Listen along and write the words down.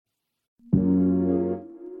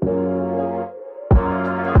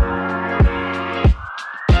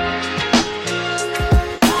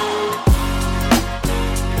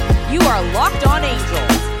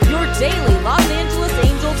daily Los Angeles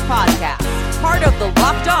Angels podcast, part of the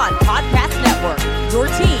Locked On Podcast Network, your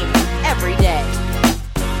team every day.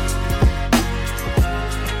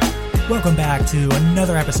 Welcome back to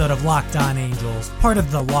another episode of Locked On Angels, part of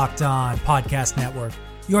the Locked On Podcast Network,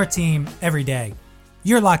 your team every day.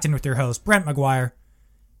 You're locked in with your host, Brent McGuire.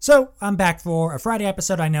 So, I'm back for a Friday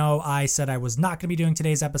episode. I know I said I was not going to be doing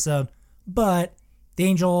today's episode, but the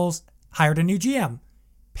Angels hired a new GM.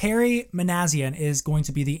 Perry Minasian is going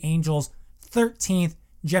to be the Angels' 13th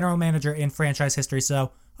general manager in franchise history.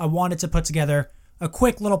 So I wanted to put together a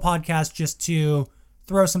quick little podcast just to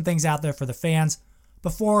throw some things out there for the fans.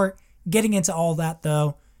 Before getting into all that,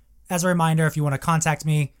 though, as a reminder, if you want to contact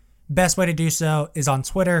me, best way to do so is on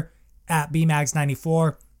Twitter at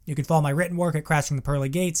BMags94. You can follow my written work at Crashing the Pearly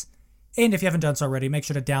Gates. And if you haven't done so already, make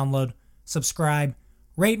sure to download, subscribe,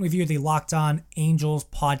 rate and review the Locked On Angels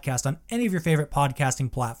podcast on any of your favorite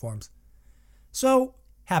podcasting platforms. So,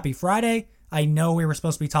 happy Friday. I know we were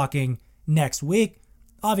supposed to be talking next week.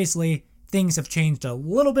 Obviously, things have changed a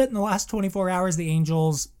little bit in the last 24 hours. The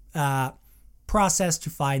Angels' process to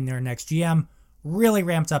find their next GM really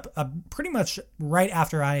ramped up pretty much right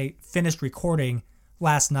after I finished recording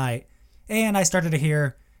last night. And I started to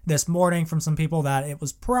hear this morning from some people that it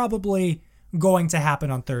was probably going to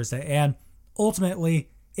happen on Thursday. And ultimately,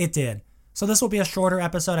 it did. So this will be a shorter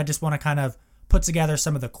episode. I just want to kind of put together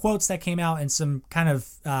some of the quotes that came out and some kind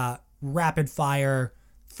of rapid fire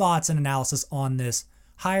thoughts and analysis on this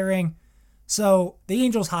hiring. So the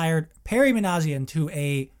Angels hired Perry Minasian to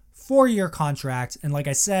a 4-year contract. And like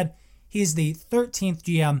I said, he's the 13th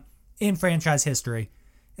GM in franchise history.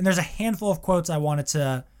 And there's a handful of quotes I wanted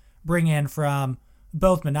to bring in from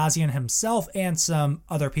both Minasian himself and some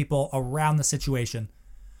other people around the situation.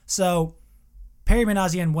 So Perry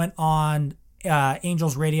Minasian went on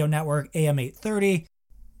Angels radio network AM 830.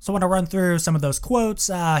 So I want to run through some of those quotes.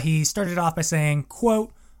 He started off by saying,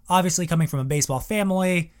 quote, obviously coming from a baseball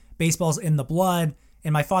family, baseball's in the blood,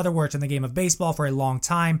 and my father worked in the game of baseball for a long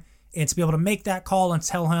time, and to be able to make that call and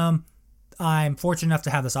tell him I'm fortunate enough to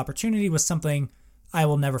have this opportunity was something I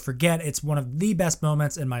will never forget. It's one of the best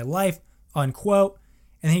moments in my life, unquote.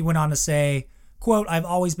 And he went on to say, quote, I've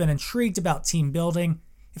always been intrigued about team building.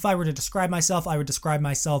 If I were to describe myself, I would describe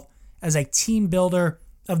myself as a team builder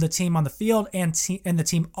of the team on the field and the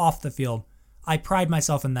team off the field. I pride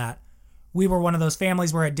myself in that. We were one of those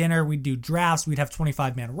families where at dinner we'd do drafts. We'd have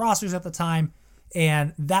 25-man rosters at the time,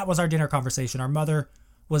 and that was our dinner conversation. Our mother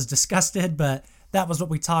was disgusted, but that was what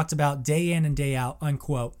we talked about day in and day out,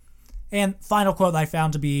 unquote. And final quote that I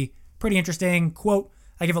found to be pretty interesting, quote,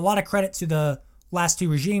 I give a lot of credit to the last two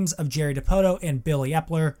regimes of Jerry Dipoto and Billy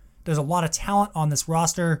Epler. There's a lot of talent on this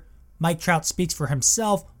roster. Mike Trout speaks for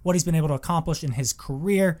himself, what he's been able to accomplish in his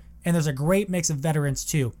career, and there's a great mix of veterans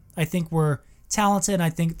too. I think we're talented, and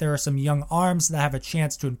I think there are some young arms that have a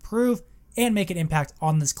chance to improve and make an impact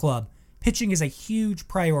on this club. Pitching is a huge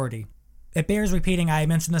priority. It bears repeating, I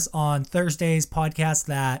mentioned this on Thursday's podcast,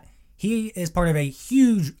 that he is part of a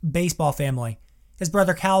huge baseball family. His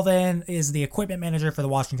brother Calvin is the equipment manager for the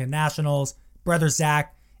Washington Nationals. Brother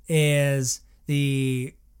Zach is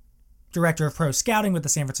the director of pro scouting with the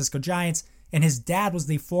San Francisco Giants, and his dad was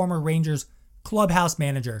the former Rangers clubhouse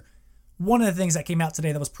manager. One of the things that came out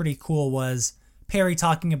today that was pretty cool was Perry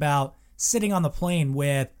talking about sitting on the plane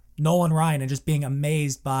with Nolan Ryan and just being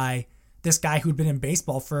amazed by this guy who'd been in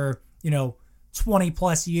baseball for, 20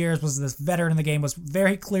 plus years, was this veteran in the game, was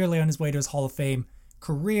very clearly on his way to his Hall of Fame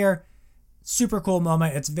career. Super cool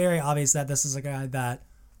moment. It's very obvious that this is a guy that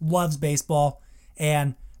loves baseball,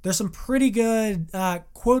 and there's some pretty good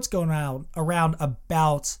quotes going around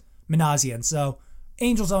about Minasian. So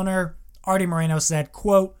Angels owner Artie Moreno said,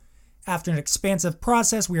 quote, after an expansive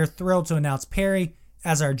process, we are thrilled to announce Perry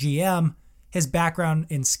as our GM. His background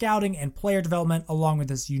in scouting and player development, along with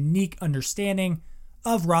his unique understanding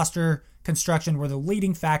of roster construction, were the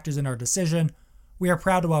leading factors in our decision. We are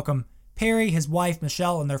proud to welcome Perry, his wife,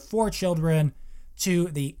 Michelle, and their 4 children to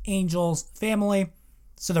the Angels family.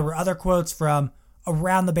 So there were other quotes from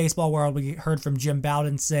around the baseball world. We heard from Jim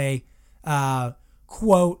Bowden say,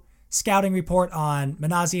 quote, scouting report on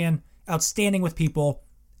Minasian, outstanding with people,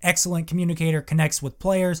 excellent communicator, connects with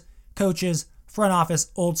players, coaches, front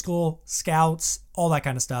office, old school, scouts, all that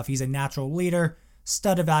kind of stuff. He's a natural leader,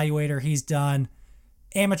 stud evaluator. He's done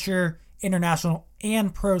amateur, international,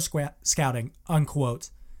 and pro scouting,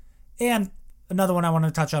 unquote. And another one I wanted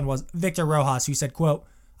to touch on was Victor Rojas, who said, quote,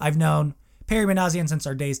 I've known Perry Minasian since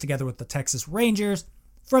our days together with the Texas Rangers.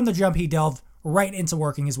 From the jump, he delved right into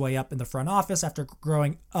working his way up in the front office after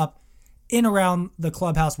growing up in around the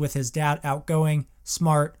clubhouse with his dad, outgoing,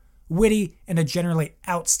 smart, witty, and a generally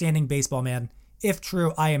outstanding baseball man. if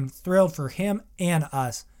true, I am thrilled for him and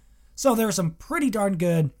us. So there are some pretty darn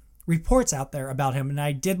good reports out there about him, and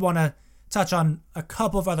I did want to touch on a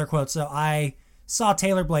couple of other quotes. So I saw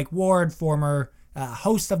Taylor Blake Ward, former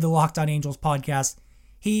host of the Locked On Angels podcast.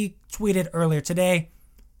 He tweeted earlier today,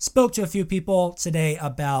 spoke to a few people today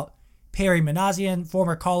about Perry Minasian.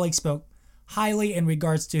 Former colleague spoke highly in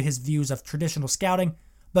regards to his views of traditional scouting,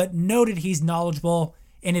 but noted he's knowledgeable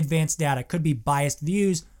in advanced data. Could be biased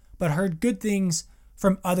views, but heard good things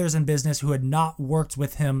from others in business who had not worked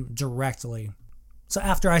with him directly. So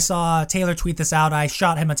after I saw Taylor tweet this out, I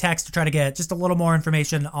shot him a text to try to get just a little more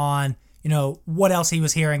information on, what else he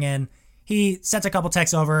was hearing in. He sent a couple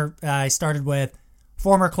texts over. I started with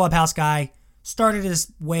former clubhouse guy, started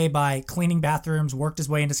his way by cleaning bathrooms, worked his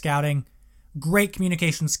way into scouting, great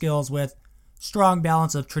communication skills with strong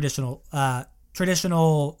balance of traditional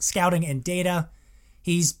scouting and data.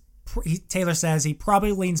 Taylor says he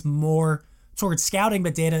probably leans more towards scouting,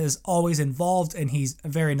 but data is always involved, and he's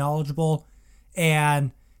very knowledgeable.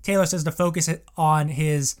 And Taylor says to focus on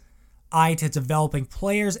his eye to developing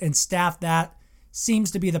players and staff. That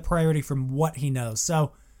seems to be the priority from what he knows.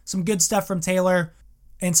 So some good stuff from Taylor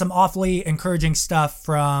and some awfully encouraging stuff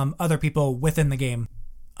from other people within the game.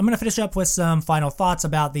 I'm going to finish up with some final thoughts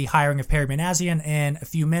about the hiring of Perry Minasian in a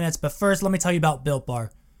few minutes, but first let me tell you about Built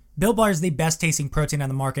Bar. Built Bar is the best tasting protein on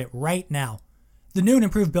the market right now. The new and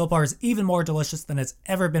improved Built Bar is even more delicious than it's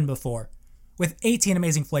ever been before. With 18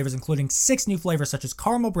 amazing flavors, including 6 new flavors such as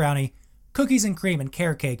caramel brownie, cookies and cream, and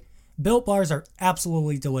carrot cake, Built Bars are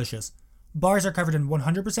absolutely delicious. Bars are covered in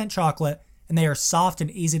 100% chocolate, and they are soft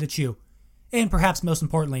and easy to chew. And perhaps most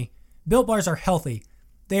importantly, Built Bars are healthy.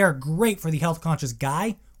 They are great for the health-conscious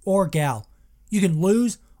guy or gal. You can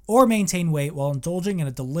lose or maintain weight while indulging in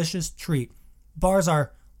a delicious treat. Bars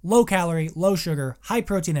are low-calorie, low-sugar,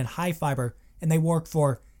 high-protein, and high-fiber, and they work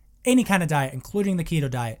for any kind of diet, including the keto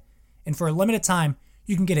diet. And for a limited time,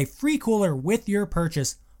 you can get a free cooler with your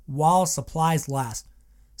purchase while supplies last.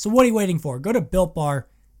 So what are you waiting for? Go to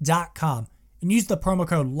BuiltBar.com and use the promo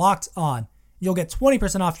code LOCKEDON. You'll get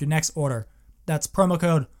 20% off your next order. That's promo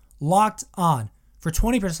code LOCKEDON for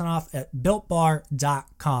 20% off at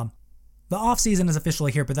BuiltBar.com. The off-season is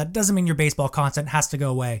officially here, but that doesn't mean your baseball content has to go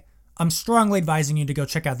away. I'm strongly advising you to go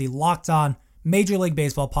check out the Locked On Major League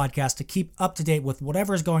Baseball podcast to keep up to date with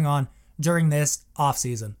whatever is going on during this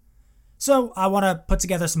off-season. So I want to put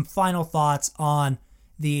together some final thoughts on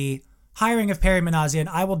the hiring of Perry Minasian.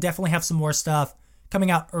 I will definitely have some more stuff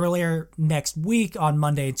coming out earlier next week on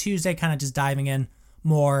Monday and Tuesday, kind of just diving in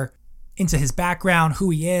more into his background,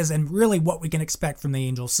 who he is, and really what we can expect from the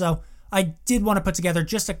Angels. So I did want to put together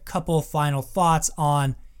just a couple final thoughts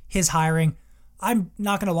on his hiring. I'm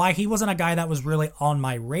not going to lie, he wasn't a guy that was really on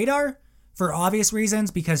my radar for obvious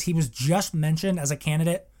reasons, because he was just mentioned as a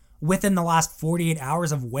candidate within the last 48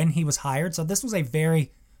 hours of when he was hired. So this was a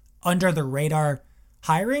very under the radar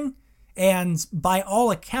hiring. And by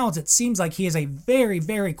all accounts, it seems like he is a very,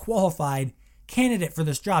 very qualified candidate for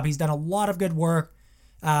this job. He's done a lot of good work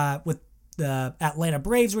with the Atlanta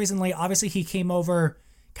Braves recently. Obviously, he came over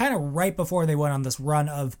kind of right before they went on this run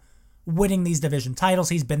of winning these division titles.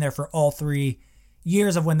 He's been there for all 3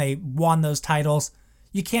 years of when they won those titles.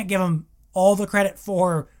 You can't give him all the credit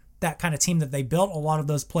for that kind of team that they built. A lot of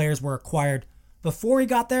those players were acquired before he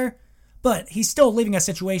got there, but he's still leaving a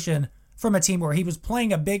situation from a team where he was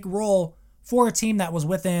playing a big role for a team that was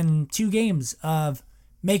within 2 games of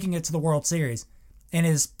making it to the World Series. And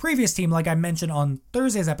his previous team, like I mentioned on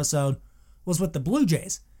Thursday's episode, was with the Blue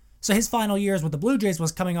Jays. So his final years with the Blue Jays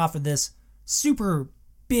was coming off of this super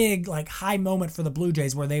big, high moment for the Blue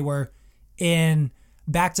Jays where they were in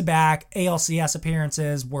back-to-back ALCS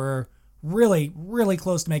appearances, were really, really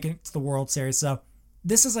close to making it to the World Series. So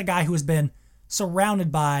this is a guy who has been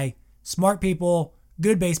surrounded by smart people,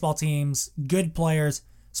 good baseball teams, good players.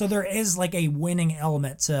 So there is a winning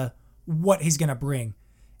element to what he's going to bring.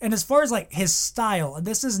 And as far as his style,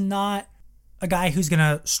 this is not a guy who's going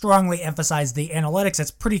to strongly emphasize the analytics.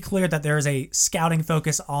 It's pretty clear that there is a scouting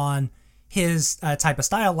focus on his type of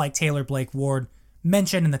style, like Taylor Blake Ward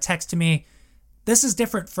mentioned in the text to me. This is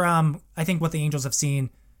different from, I think, what the Angels have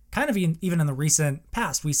seen kind of even in the recent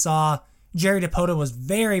past. We saw Jerry Dipoto was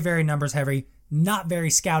very, very numbers heavy, not very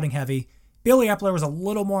scouting heavy. Billy Epler was a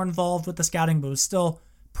little more involved with the scouting, but was still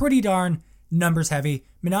pretty darn numbers heavy.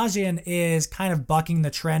 Minasian is kind of bucking the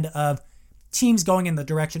trend of teams going in the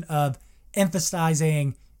direction of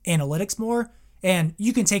emphasizing analytics more. And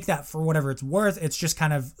you can take that for whatever it's worth. It's just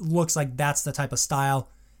kind of looks like that's the type of style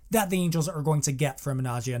that the Angels are going to get from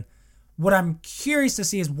Minasian. What I'm curious to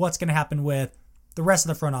see is what's going to happen with the rest of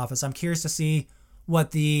the front office. I'm curious to see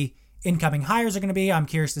what the incoming hires are going to be. I'm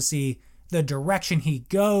curious to see the direction he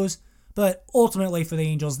goes. But ultimately for the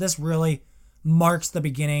Angels, this really marks the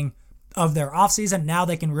beginning of their offseason. Now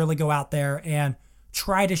they can really go out there and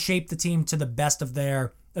try to shape the team to the best of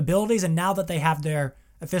their abilities. And now that they have their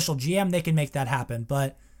official GM, they can make that happen.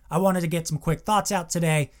 But I wanted to get some quick thoughts out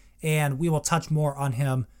today, and we will touch more on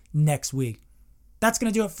him next week. That's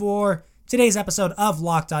going to do it for today's episode of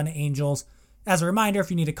Locked On Angels. As a reminder, if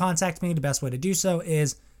you need to contact me, the best way to do so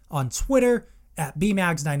is on Twitter at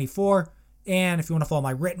bmags94. And if you want to follow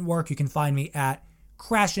my written work, you can find me at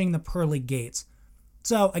Crashing the Pearly Gates.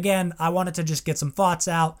 So again, I wanted to just get some thoughts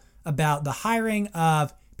out about the hiring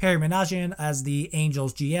of Perry Minasian as the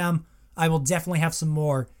Angels GM. I will definitely have some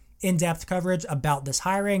more in-depth coverage about this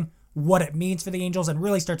hiring, what it means for the Angels, and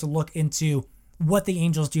really start to look into what the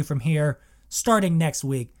Angels do from here starting next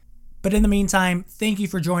week. But in the meantime, thank you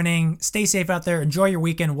for joining. Stay safe out there. Enjoy your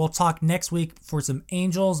weekend. We'll talk next week for some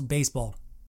Angels baseball.